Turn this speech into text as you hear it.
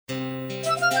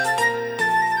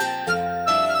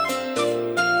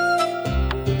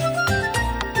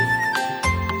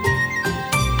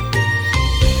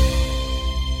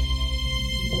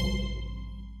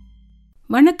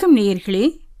வணக்கம் நேயர்களே,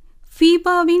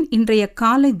 ஃபீபாவின் இன்றைய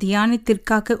காலை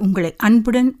தியானத்திற்காக உங்களை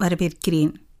அன்புடன் வரவேற்கிறேன்.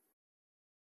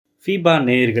 ஃபீபா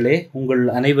நேயர்களே, உங்கள்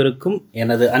அனைவருக்கும்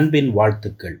எனது அன்பின்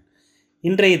வாழ்த்துக்கள்.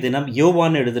 இன்றைய தினம்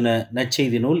யோவான் எழுதின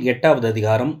நற்செய்தி நூல் 8வது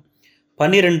அதிகாரம்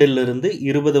 12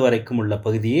 20 வரைக்கும் உள்ள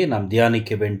பகுதியை நாம்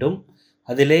தியானிக்க வேண்டும்.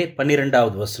 அதிலே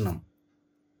 12வது வசனம்.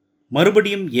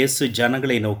 மறுபடியும் இயேசு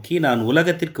ஜனங்களை நோக்கி, நான்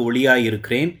உலகத்திற்கு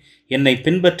ஒளியாயிருக்கிறேன். என்னை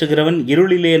பின்பற்றுகிறவன்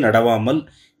இருளிலே நடவாமல்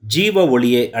ஜீவ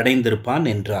ஒளியை அடைந்திருப்பான்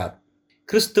என்றார்.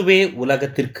 கிறிஸ்துவே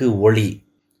உலகத்திற்கு ஒளி.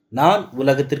 நான்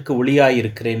உலகத்திற்கு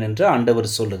ஒளியாயிருக்கிறேன் என்று ஆண்டவர்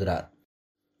சொல்லுகிறார்.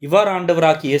 இவ்வாறு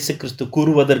ஆண்டவராகிய இயேசு கிறிஸ்து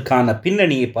கூறுவதற்கான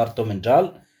பின்னணியை பார்த்தோம் என்றால்,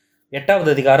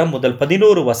 8வது அதிகாரம் முதல்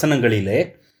 11 வசனங்களிலே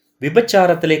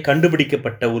விபச்சாரத்திலே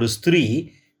கண்டுபிடிக்கப்பட்ட ஒரு ஸ்திரீ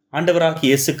ஆண்டவராகிய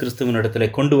இயேசு கிறிஸ்துவினிடத்திலே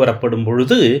கொண்டு வரப்படும்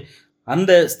பொழுது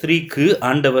அந்த ஸ்திரீக்கு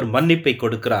ஆண்டவர் மன்னிப்பை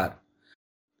கொடுக்கிறார்.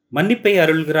 மன்னிப்பை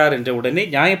அருள்கிறார் என்ற உடனே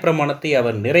நியாயப்பிரமாணத்தை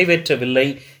அவர் நிறைவேற்றவில்லை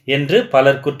என்று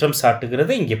பலர் குற்றம்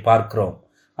சாட்டுகிறதை இங்கே பார்க்கிறோம்.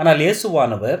 ஆனால்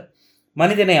இயேசுவானவர்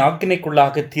மனிதனை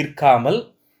ஆக்கினைக்குள்ளாக தீர்க்காமல்,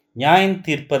 நியாயம்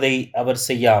தீர்ப்பதை அவர்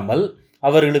செய்யாமல்,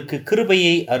 அவர்களுக்கு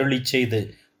கிருபையை அருளி செய்து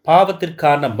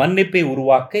பாவத்திற்கான மன்னிப்பை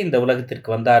உருவாக்க இந்த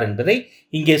உலகத்திற்கு வந்தார் என்பதை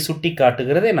இங்கே சுட்டி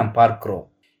காட்டுகிறதை நாம் பார்க்கிறோம்.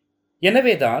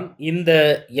 எனவேதான் இந்த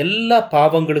எல்லா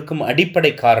பாவங்களுக்கும்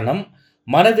அடிப்படை காரணம்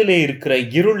மனதிலே இருக்கிற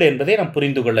இருள் என்பதை நாம்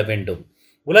புரிந்து கொள்ள வேண்டும்.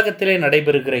 உலகத்திலே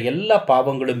நடைபெறுகிற எல்லா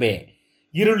பாவங்களுமே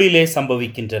இருளிலே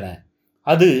சம்பவிக்கின்றன.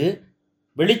 அது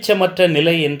வெளிச்சமற்ற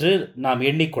நிலை என்று நாம்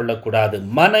எண்ணிக்கொள்ளக்கூடாது.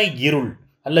 மன இருள்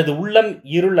அல்லது உள்ளம்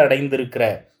இருள் அடைந்திருக்கிற,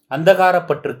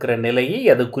 அந்தகாரப்பட்டிருக்கிற நிலையை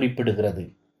அது குறிப்பிடுகிறது.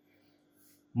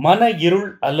 மன இருள்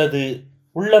அல்லது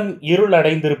உள்ளம் இருள்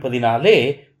அடைந்திருப்பதினாலே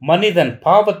மனிதன்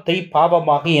பாவத்தை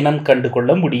பாவமாக இனம் கண்டு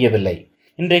கொள்ள முடியவில்லை.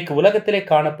 இன்றைக்கு உலகத்திலே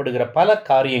காணப்படுகிற பல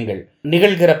காரியங்கள்,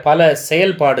 நிகழ்கிற பல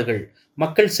செயல்பாடுகள்,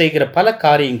 மக்கள் செய்கிற பல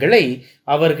காரியங்களை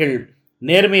அவர்கள்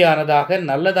நேர்மையானதாக,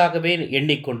 நல்லதாகவே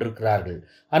எண்ணிக்கொண்டிருக்கிறார்கள்.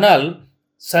 ஆனால்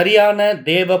சரியான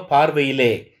தேவ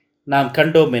பார்வையிலே நாம்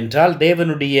கண்டோம் என்றால்,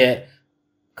 தேவனுடைய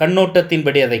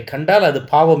கண்ணோட்டத்தின்படி அதை கண்டால் அது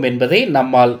பாவம் என்பதை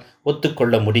நம்மால்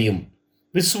ஒத்துக்கொள்ள முடியும்.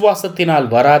 விசுவாசத்தினால்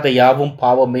வராத யாவும்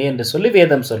பாவமே என்று சொல்லி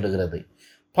வேதம் சொல்லுகிறது.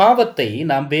 பாவத்தை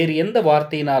நாம் வேறு எந்த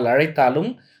வார்த்தையினால்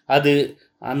அழைத்தாலும் அது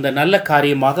அந்த நல்ல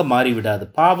காரியமாக மாறிவிடாது.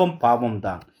 பாவம்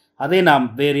பாவம்தான். அதை நாம்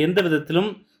வேறு எந்த விதத்திலும்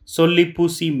சொல்லி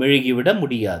பூசி மெழுகிவிட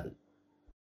முடியாது.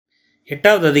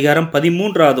 8வது அதிகாரம்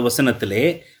 13வது வசனத்திலே,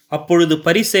 அப்பொழுது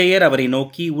பரிசேயர் அவரை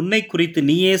நோக்கி, உன்னை குறித்து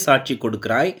நீயே சாட்சி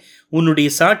கொடுக்கிறாய்,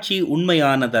 உன்னுடைய சாட்சி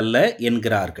உண்மையானதல்ல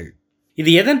என்கிறார்கள்.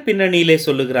 இது எதன் பின்னணியிலே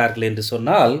சொல்லுகிறார்கள் என்று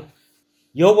சொன்னால்,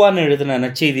 யோவான் எழுதின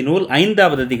நற்செய்தி நூல்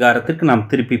 5வது அதிகாரத்திற்கு நாம்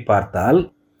திருப்பி பார்த்தால்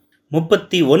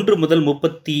 31 முதல்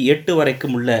 38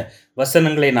 வரைக்கும் உள்ள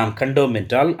வசனங்களை நாம் கண்டோம்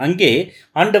என்றால், அங்கே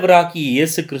ஆண்டவராகிய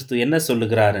இயேசு கிறிஸ்து என்ன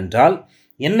சொல்லுகிறார் என்றால்,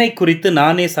 என்னை குறித்து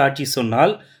நானே சாட்சி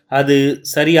சொன்னால் அது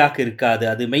சரியாக இருக்காது,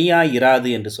 அது மெய்யாய்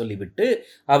இராது என்று சொல்லிவிட்டு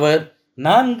அவர்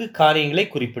 4 காரியங்களை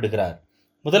குறிப்பிடுகிறார்.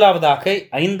 முதலாவதாக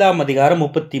 5ஆம் அதிகாரம்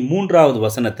 33வது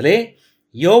வசனத்திலே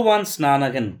யோவான்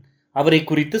ஸ்நானகன் அவரை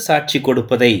குறித்து சாட்சி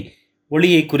கொடுப்பதை,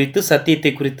 ஒளியை குறித்து,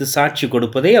 சத்தியத்தை குறித்து சாட்சி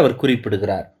கொடுப்பதை அவர்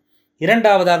குறிப்பிடுகிறார்.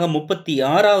 இரண்டாவதாக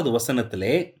 36வது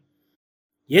வசனத்திலே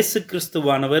இயேசு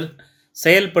கிறிஸ்துவானவர்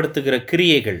செயல்படுத்துகிற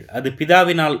கிரியைகள் அது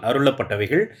பிதாவினால்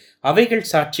அருளப்பட்டவைகள், அவைகள்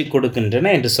சாட்சி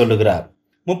கொடுக்கின்றன என்று சொல்லுகிறார்.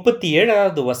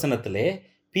 37வது வசனத்திலே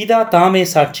பிதா தாமே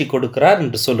சாட்சி கொடுக்கிறார்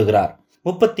என்று சொல்லுகிறார்.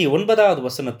 39வது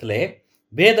வசனத்திலே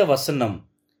வேத வசனம்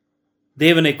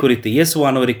தேவனை குறித்து,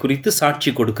 இயேசுவானவரை குறித்து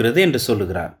சாட்சி கொடுக்கிறது என்று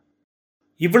சொல்லுகிறார்.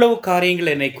 இவ்வளவு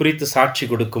காரியங்கள் என்னை குறித்து சாட்சி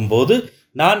கொடுக்கும்போது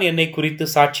நான் என்னை குறித்து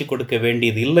சாட்சி கொடுக்க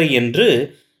வேண்டியது இல்லை என்று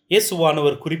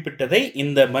இயேசுவானவர் குறிப்பிட்டதை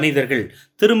இந்த மனிதர்கள்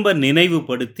திரும்ப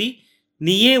நினைவுபடுத்தி,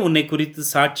 நீயே உன்னை குறித்து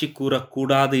சாட்சி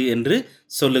கூறக்கூடாது என்று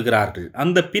சொல்லுகிறார்கள்.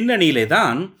 அந்த பின்னணியிலே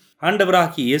தான்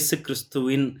ஆண்டவராகிய இயேசு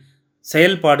கிறிஸ்துவின்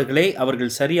செயல்பாடுகளை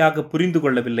அவர்கள் சரியாக புரிந்து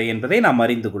கொள்ளவில்லை என்பதை நாம்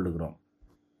அறிந்து கொள்ளுகிறோம்.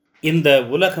 இந்த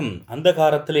உலகம்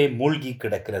அந்தகாரத்திலே மூழ்கி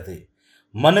கிடக்கிறது.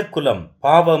 மனுக்குலம்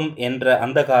பாவம் என்ற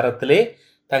அந்தகாரத்திலே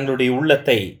தங்களுடைய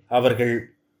உள்ளத்தை அவர்கள்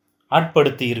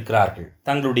ஆட்படுத்தி இருக்கிறார்கள்.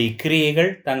 தங்களுடைய கிரியைகள்,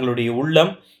 தங்களுடைய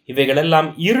உள்ளம், இவைகளெல்லாம்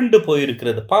இருண்டு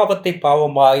போயிருக்கிறது. பாவத்தை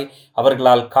பாவமாய்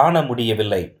அவர்களால் காண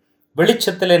முடியவில்லை.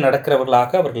 வெளிச்சத்திலே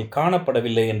நடக்கிறவர்களாக அவர்கள்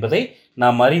காணப்படவில்லை என்பதை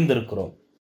நாம் அறிந்திருக்கிறோம்.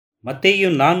 மத்தேயு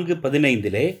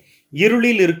 4:15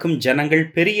 இருளில் இருக்கும் ஜனங்கள்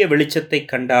பெரிய வெளிச்சத்தை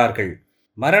கண்டார்கள்,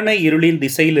 மரண இருளின்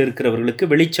திசையில் இருக்கிறவர்களுக்கு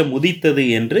வெளிச்சம் உதித்தது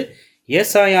என்று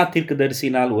ஏசாயா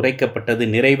தீர்க்கதரிசியினால் உரைக்கப்பட்டது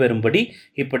நிறைவேறும்படி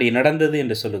இப்படி நடந்தது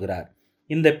என்று சொல்லுகிறார்.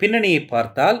 இந்த பின்னணியை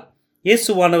பார்த்தால்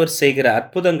இயேசுவானவர் செய்கிற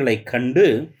அற்புதங்களை கண்டு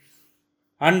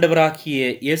ஆண்டவராகிய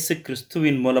இயேசு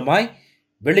கிறிஸ்துவின் மூலமாய்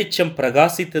வெளிச்சம்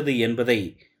பிரகாசித்தது என்பதை,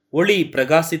 ஒளி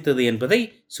பிரகாசித்தது என்பதை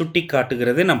சுட்டி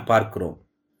காட்டுகிறதை நாம் பார்க்கிறோம்.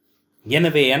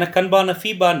 எனவே எனக்கன்பான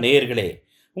ஃபீபா நேயர்களே,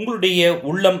 உங்களுடைய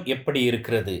உள்ளம் எப்படி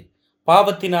இருக்கிறது?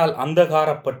 பாவத்தினால்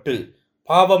அந்தகாரப்பட்டு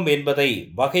பாவம்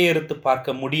என்பதை வகையறுத்து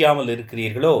பார்க்க முடியாமல்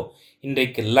இருக்கிறீர்களோ,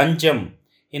 இன்றைக்கு லஞ்சம்,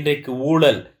 இன்றைக்கு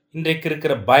ஊழல், இன்றைக்கு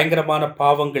இருக்கிற பயங்கரமான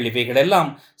பாவங்கள்,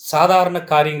 இவைகளெல்லாம் சாதாரண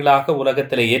காரியங்களாக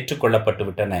உலகத்தில் ஏற்றுக்கொள்ளப்பட்டு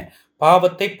விட்டன.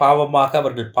 பாவத்தை பாவமாக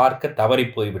அவர்கள் பார்க்க தவறி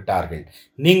போய்விட்டார்கள்.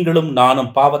 நீங்களும்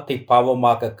நானும் பாவத்தை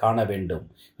பாவமாக காண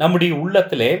வேண்டும். நம்முடைய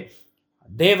உள்ளத்திலே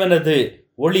தேவனது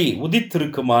ஒளி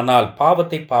உதித்திருக்குமானால்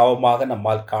பாவத்தை பாவமாக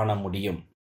நம்மால் காண முடியும்.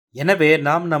 எனவே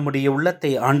நாம் நம்முடைய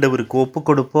உள்ளத்தை ஆண்டவருக்கு ஒப்புக்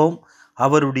கொடுப்போம்.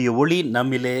 அவருடைய ஒளி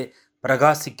நம்மிலே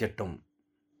பிரகாசிக்கட்டும்.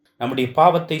 நம்முடைய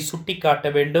பாவத்தை சுட்டி காட்ட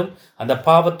வேண்டும். அந்த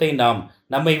பாவத்தை நாம்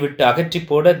நம்மை விட்டு அகற்றி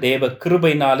போட தேவ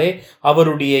கிருபையினாலே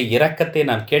அவருடைய இரக்கத்தை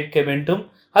நாம் கேட்க வேண்டும்.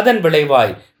 அதன்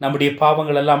விளைவாய் நம்முடைய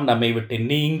பாவங்களெல்லாம் நம்மை விட்டு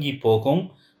நீங்கி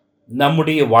போகும்.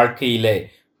 நம்முடைய வாழ்க்கையிலே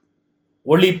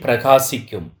ஒளி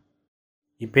பிரகாசிக்கும்.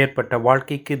 இப்பேற்பட்ட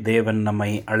வாழ்க்கைக்கு தேவன்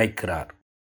நம்மை அழைக்கிறார்.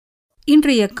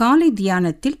 இன்றைய காலை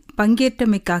தியானத்தில்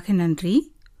பங்கேற்றமைக்காக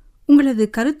நன்றி. உங்களது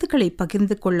கருத்துக்களை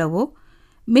பகிர்ந்து கொள்ளவோ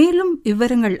மேலும்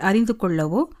விவரங்கள் அறிந்து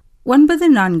கொள்ளவோ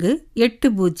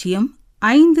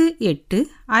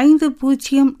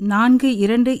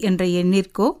 9458585042 என்ற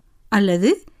எண்ணிற்கோ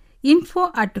அல்லது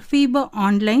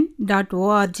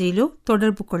info@fibaonline.org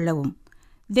தொடர்பு கொள்ளவும்.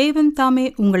 தேவன்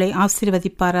தாமே உங்களை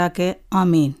ஆசீர்வதிப்பாராக.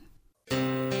 ஆமேன்.